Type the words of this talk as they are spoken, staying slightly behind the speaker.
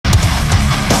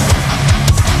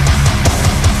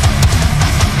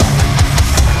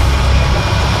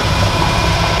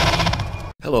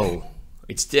Hello,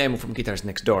 it's Teemu from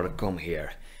GuitarsNextDoor.com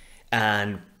here,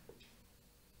 and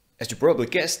as you probably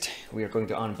guessed, we are going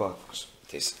to unbox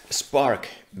this Spark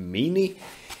Mini,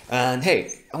 and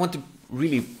hey, I want to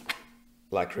really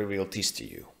reveal this to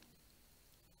you.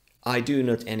 I do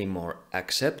not anymore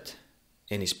accept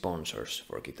any sponsors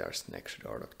for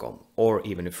GuitarsNextDoor.com or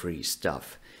even free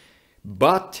stuff,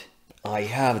 but I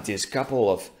have this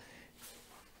couple of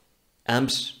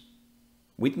amps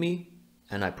with me,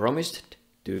 and I promised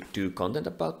to do content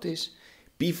about this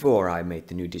before I made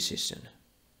the new decision.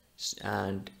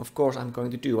 And of course I'm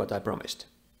going to do what I promised.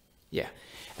 Yeah.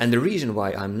 And the reason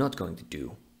why I'm not going to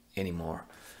do any more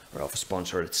of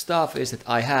sponsored stuff is that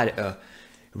I had a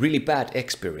really bad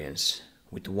experience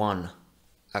with one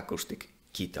acoustic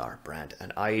guitar brand,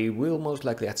 and I will most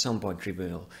likely at some point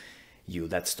reveal you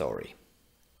that story.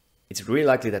 It's really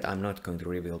likely that I'm not going to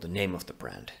reveal the name of the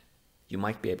brand. You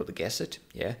might be able to guess it,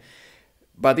 yeah.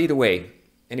 But either way,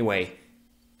 anyway,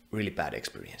 really bad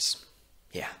experience.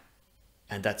 Yeah.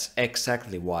 And that's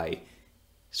exactly why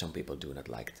some people do not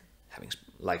like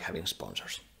having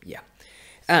sponsors. Yeah.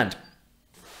 And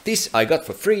this I got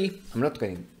for free. I'm not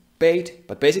getting paid,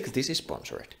 but basically this is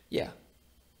sponsored. Yeah.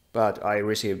 But I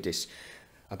received this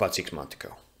about 6 months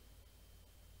ago.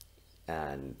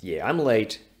 And yeah, I'm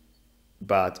late,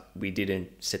 but we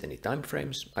didn't set any time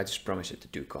frames. I just promised to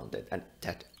do content, and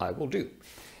that I will do.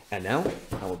 And now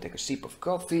I will take a sip of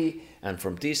coffee, and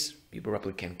from this you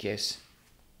probably can guess,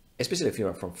 especially if you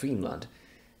are from Finland,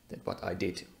 that what I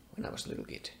did when I was a little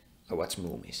kid. I watched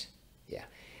Moomis. Yeah.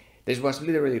 This was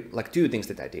literally like 2 things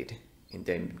that I did in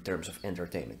terms of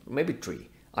entertainment. Maybe 3.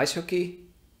 Ice hockey,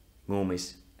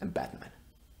 Moomis, and Batman.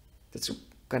 That's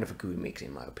kind of a good mix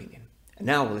in my opinion. And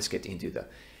now let's get into the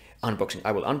unboxing.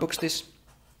 I will unbox this,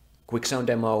 quick sound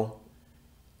demo,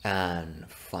 and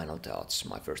final thoughts,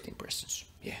 my first impressions.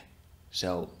 Yeah,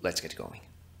 so let's get going.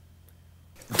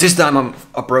 This time I'm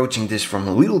approaching this from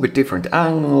a little bit different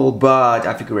angle, but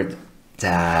I figured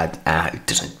that it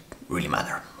doesn't really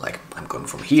matter. Like, I'm going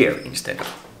from here instead of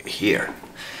here.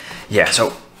 Yeah,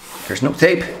 so there's no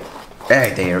tape.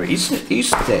 Hey, there is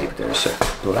tape. There's a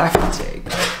black tape.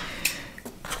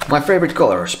 My favorite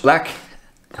colors, black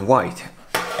and white.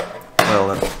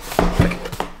 Well,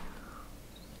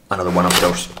 another one of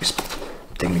those is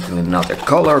technically not that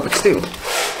color, but still,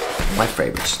 my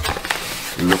favorites.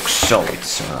 Looks so.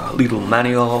 It's a little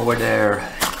manual over there.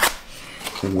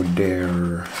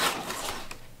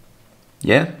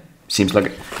 Yeah, seems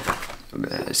like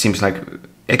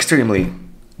extremely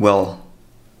well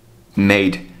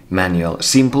made manual.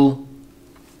 Simple,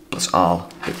 plus all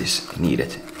that is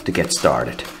needed to get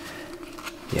started.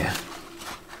 Yeah.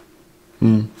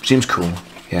 Seems cool.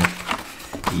 Yeah.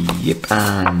 Yep,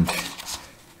 and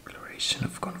declaration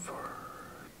of comfort.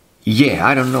 Yeah,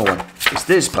 I don't know what is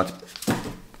this, but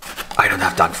I don't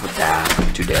have time for that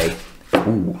today.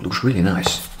 Ooh, looks really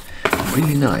nice.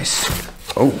 Really nice.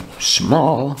 Oh,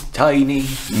 small, tiny,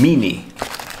 mini.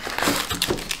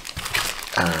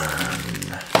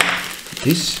 And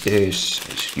this is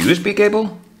USB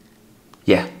cable.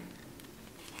 Yeah.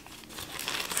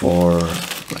 For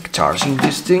like charging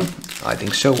this thing, I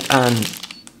think so, and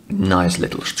nice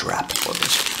little strap for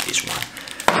this one.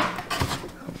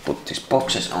 I'll put these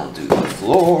boxes onto the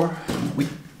floor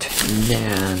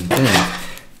and then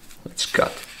let's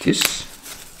cut this.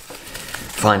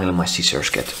 Finally my scissors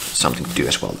get something to do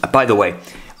as well. By the way,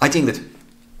 I think that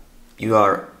you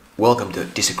are welcome to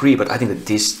disagree, but I think that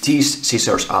these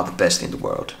scissors are the best in the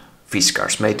world.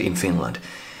 Fiskars, made in Finland.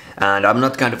 And I'm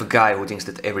not kind of a guy who thinks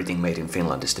that everything made in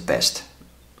Finland is the best.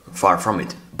 Far from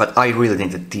it. But I really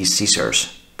think that these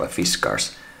scissors by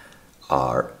Fiskars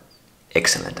are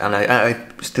excellent, and I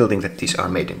still think that these are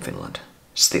made in Finland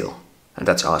still, and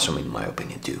that's awesome in my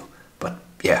opinion too. But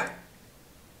yeah,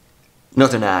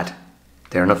 not an ad,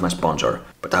 they're not my sponsor,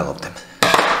 but I love them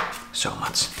so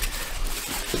much.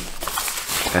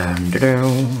 And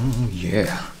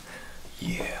yeah,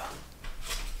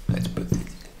 let's put it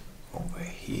over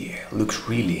here. Looks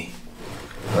really,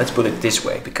 let's put it this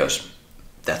way, because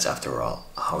that's after all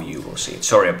how you will see it.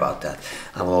 Sorry about that.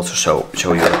 I will also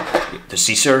show you the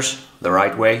scissors the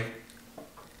right way.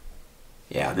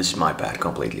 Yeah, this is my bad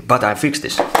completely, but I fixed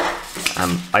this.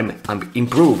 I'm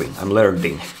improving. I'm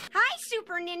learning. Hi,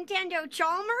 Super Nintendo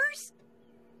Chalmers.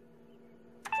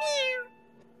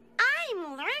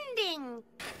 I'm learning.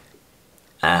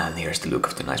 And here's the look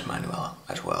of the nice manual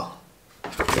as well.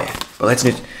 Yeah, but let's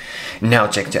now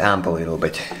check the amp a little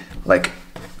bit. Like,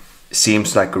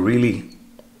 seems like a really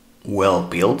well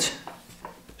built,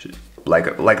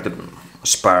 like the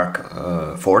Spark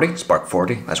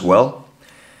 40 as well.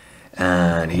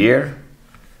 And here,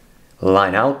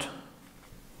 line out,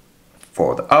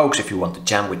 for the aux if you want to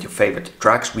jam with your favorite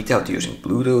tracks without using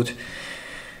Bluetooth.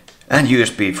 And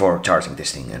USB for charging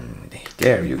this thing, and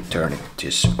there you turn it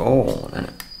just on,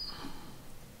 and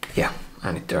yeah,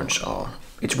 and it turns on.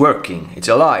 It's working, it's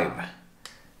alive.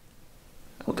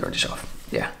 I'll turn this off,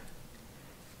 yeah.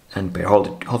 And pair,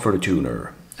 hold for the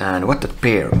tuner. And what the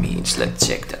pair means, let's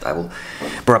check that. I will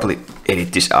probably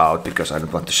edit this out because I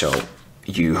don't want to show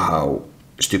you how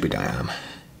stupid I am.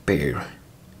 Pair.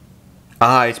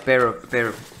 It's pair,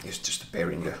 it's just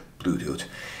pairing the Bluetooth.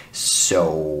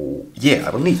 So yeah, I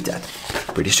will need that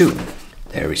pretty soon.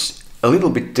 There is a little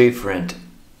bit different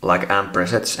like amp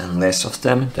presets and less of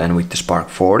them than with the Spark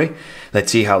 40.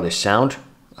 Let's see how they sound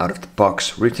out of the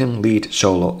box. Rhythm, lead,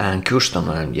 solo and custom,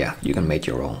 and yeah, you can make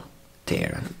your own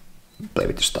there and play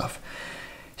with the stuff.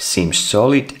 Seems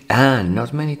solid, and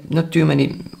not too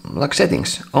many like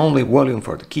settings, only volume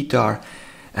for the guitar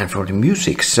and for the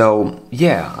music. So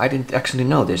yeah, I didn't actually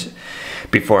know this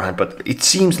beforehand, but it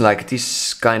seems like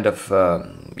this kind of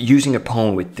using a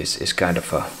phone with this is kind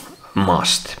of a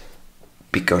must,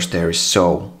 because there is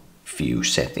so few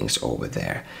settings over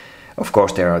there. Of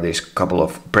course there are these couple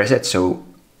of presets, so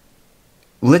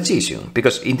let's see soon,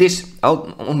 because in this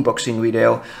unboxing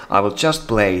video I will just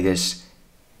play this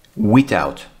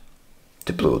without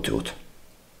the Bluetooth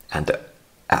and the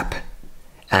app,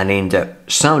 and in the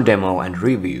sound demo and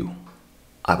review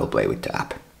I will play with the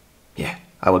app. Yeah,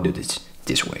 I will do this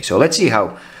way. So let's see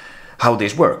how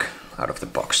these work out of the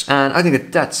box, and I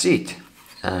think that's it.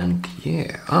 And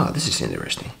yeah, this is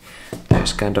interesting.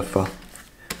 There's kind of a,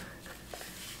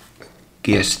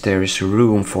 guess there is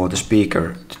room for the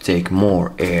speaker to take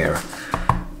more air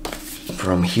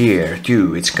from here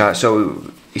too. It's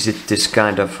so is it this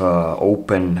kind of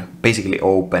open, basically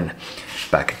open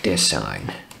back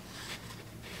design?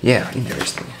 Yeah,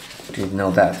 interesting. Didn't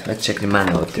know that. Let's check the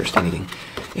manual if there's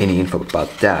any info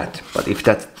about that. But if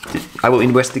that, I will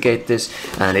investigate this,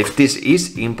 and if this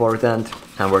is important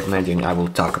and worth mentioning, I will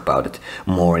talk about it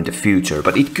more in the future.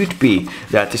 But it could be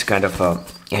that this kind of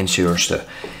ensures the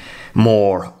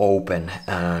more open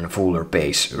and fuller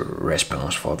bass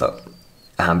response for the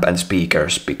amp and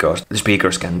speakers, because the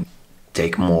speakers can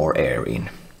take more air in.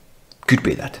 Could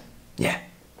be that, yeah.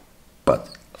 But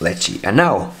let's see. And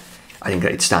now I think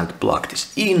that it's time to plug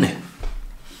this in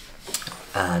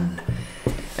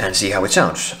and see how it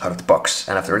sounds out of the box.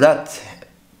 And after that,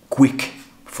 quick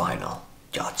final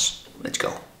judge. Let's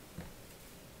go.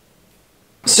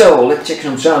 So let's check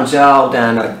some sounds out,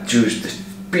 and I choose the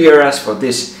PRS for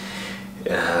this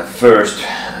first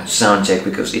sound check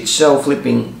because it's so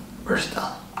flipping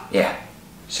versatile. Yeah,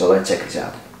 so let's check this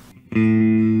out.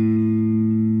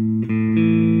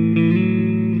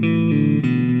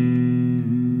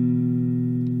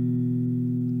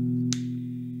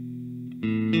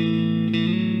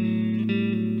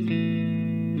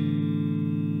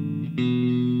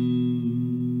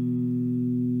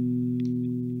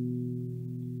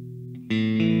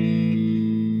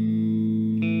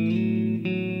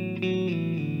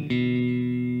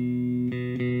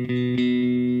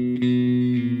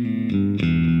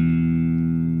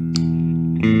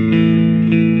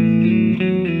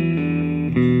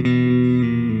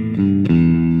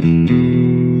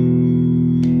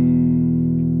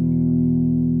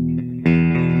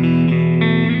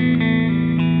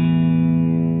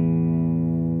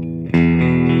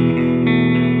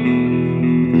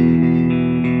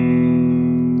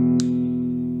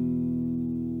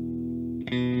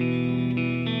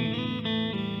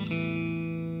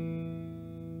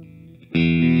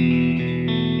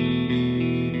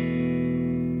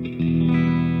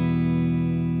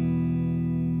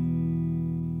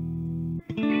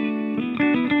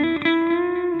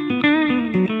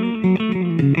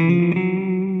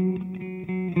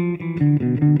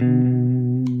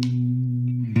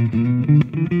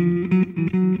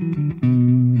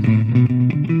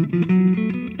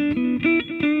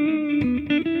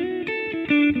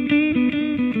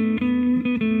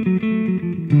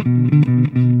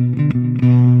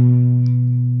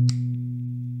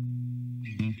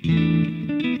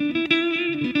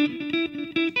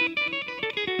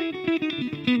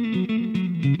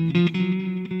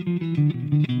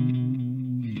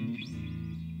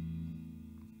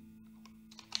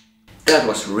 That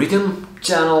was rhythm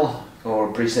channel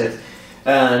or preset,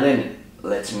 and then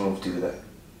let's move to the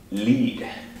lead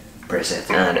preset,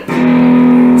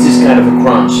 and this is kind of a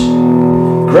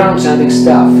grunge sounding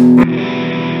stuff.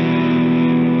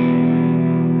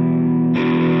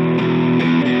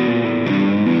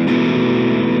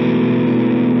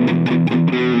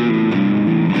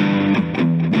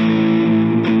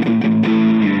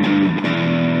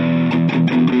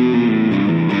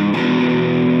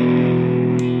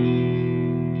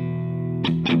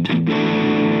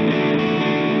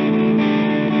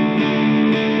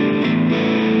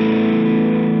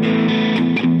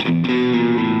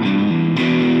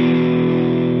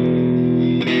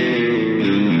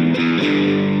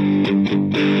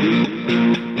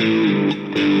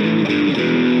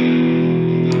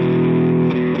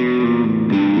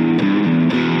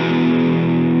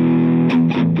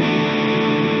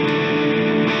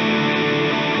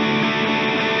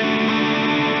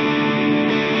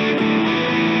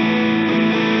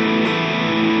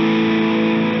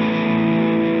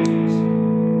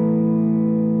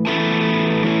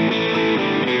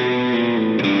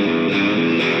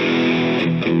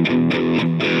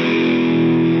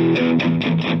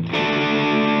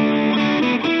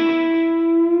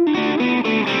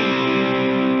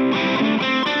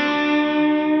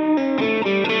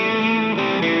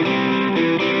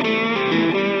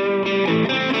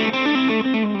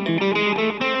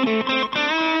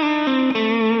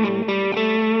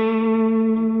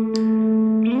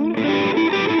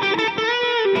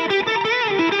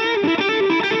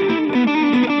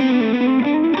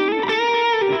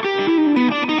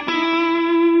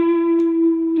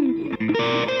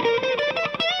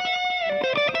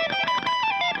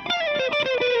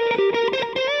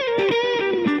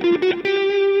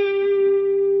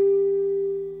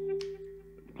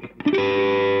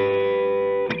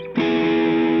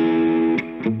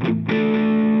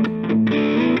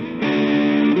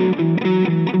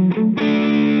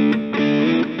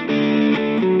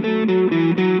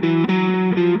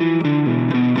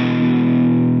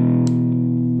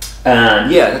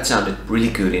 And yeah, that sounded really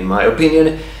good in my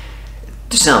opinion.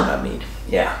 The sound, I mean,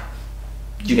 yeah.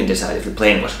 You can decide if the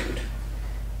playing was good.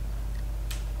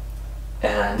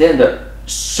 And then the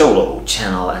solo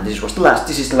channel, and this is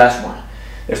the last one.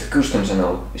 There's the custom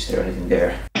channel. Is there anything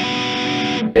there?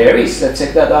 There is, let's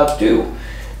check that out too.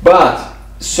 But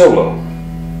solo.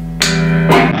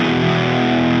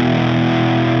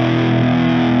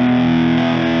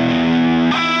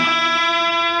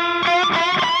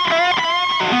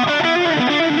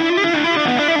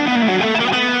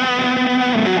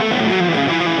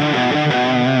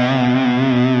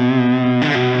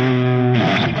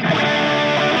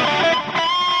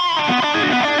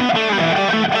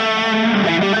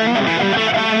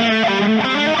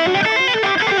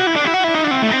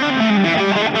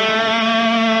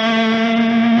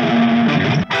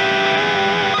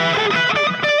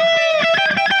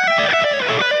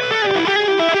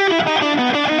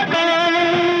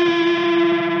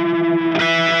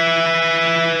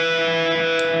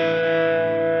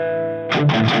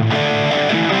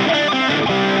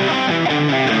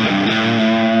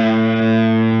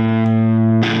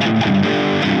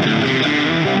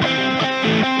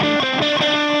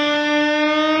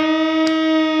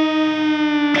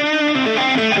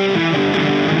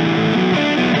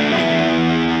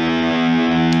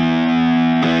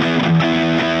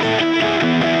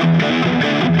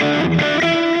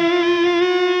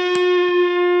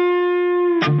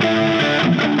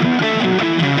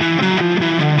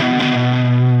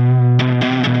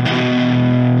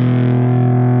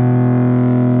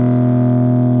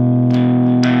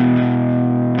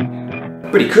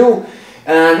 Pretty cool.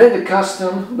 And then the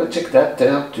custom, let's check that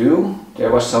out too.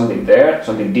 There was something there,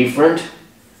 something different.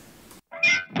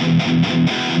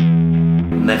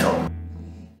 Metal.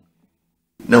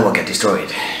 No one can destroy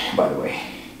it, by the way.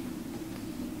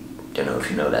 Don't know if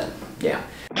you know that. Yeah.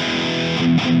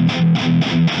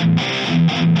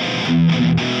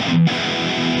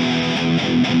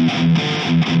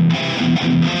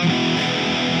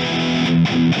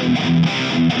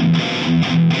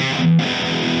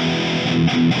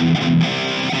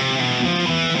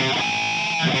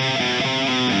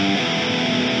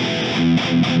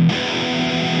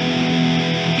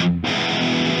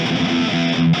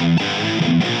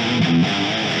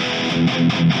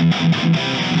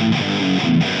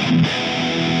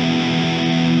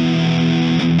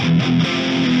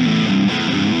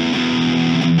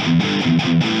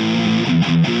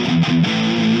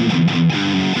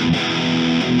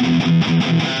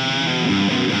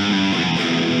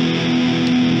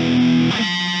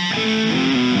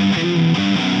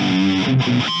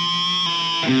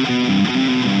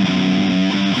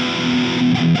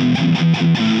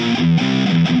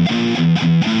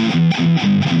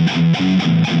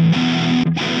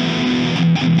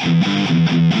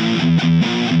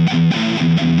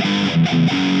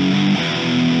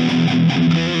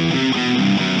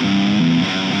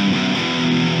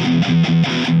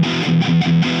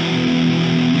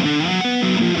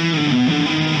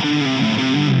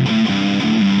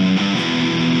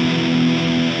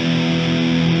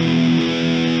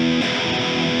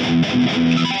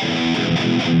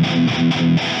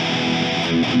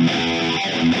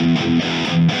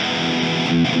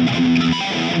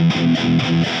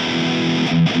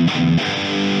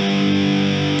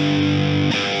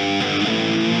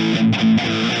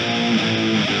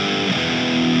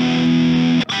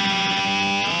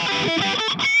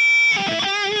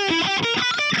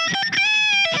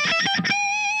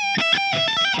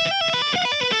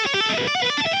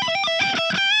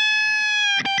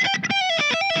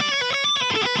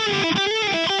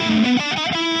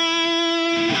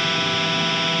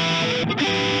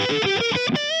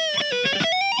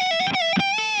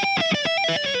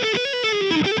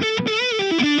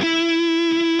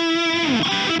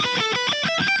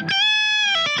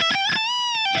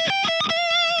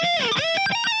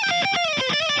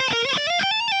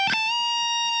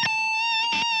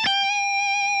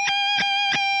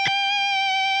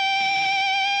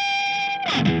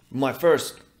 My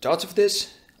first thoughts of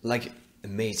this, like,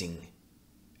 amazing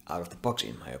out of the box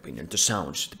in my opinion. The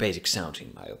sounds, the basic sounds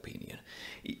in my opinion.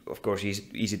 Of course,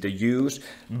 easy to use,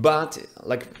 but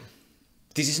like,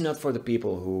 this is not for the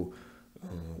people who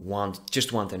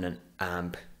just want an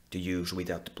amp to use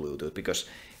without the Bluetooth, because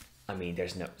I mean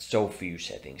there's so few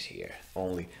settings here.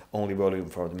 Only volume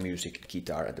for the music,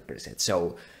 guitar, and the preset.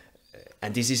 So,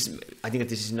 and I think that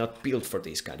this is not built for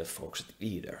these kind of folks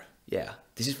either. Yeah,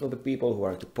 this is for the people who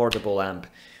are the portable amp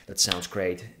that sounds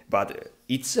great, but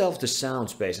itself the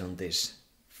sounds based on this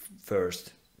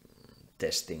first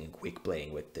testing and quick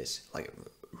playing with this, like,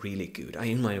 really good.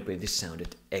 In my opinion, this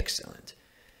sounded excellent.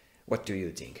 What do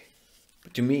you think?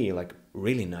 to me, like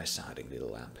really nice sounding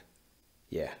little amp.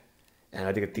 Yeah, and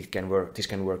I think that this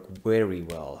can work very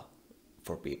well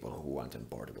for people who want a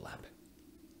portable amp.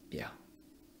 Yeah.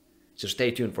 So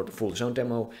stay tuned for the full sound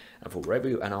demo and full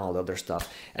review and all the other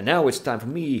stuff. And now it's time for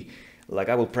me, like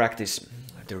I will practice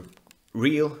the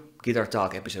real Guitar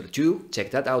Talk episode 2.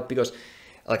 Check that out because,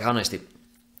 like honestly,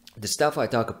 the stuff I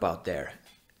talk about there,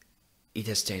 it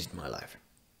has changed my life.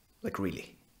 Like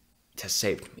really, it has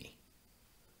saved me.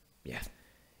 Yeah.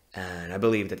 And I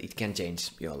believe that it can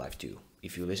change your life too,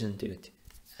 if you listen to it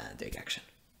and take action.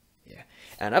 Yeah.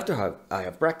 And after I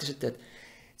have practiced that,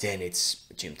 then it's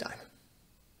gym time.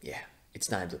 Yeah, it's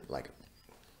time to like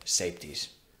save these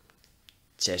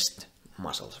chest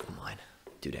muscles of mine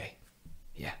today.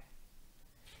 Yeah.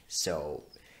 So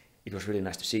it was really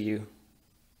nice to see you.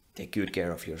 Take good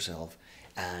care of yourself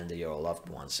and your loved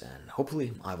ones, and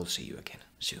hopefully I will see you again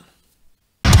soon.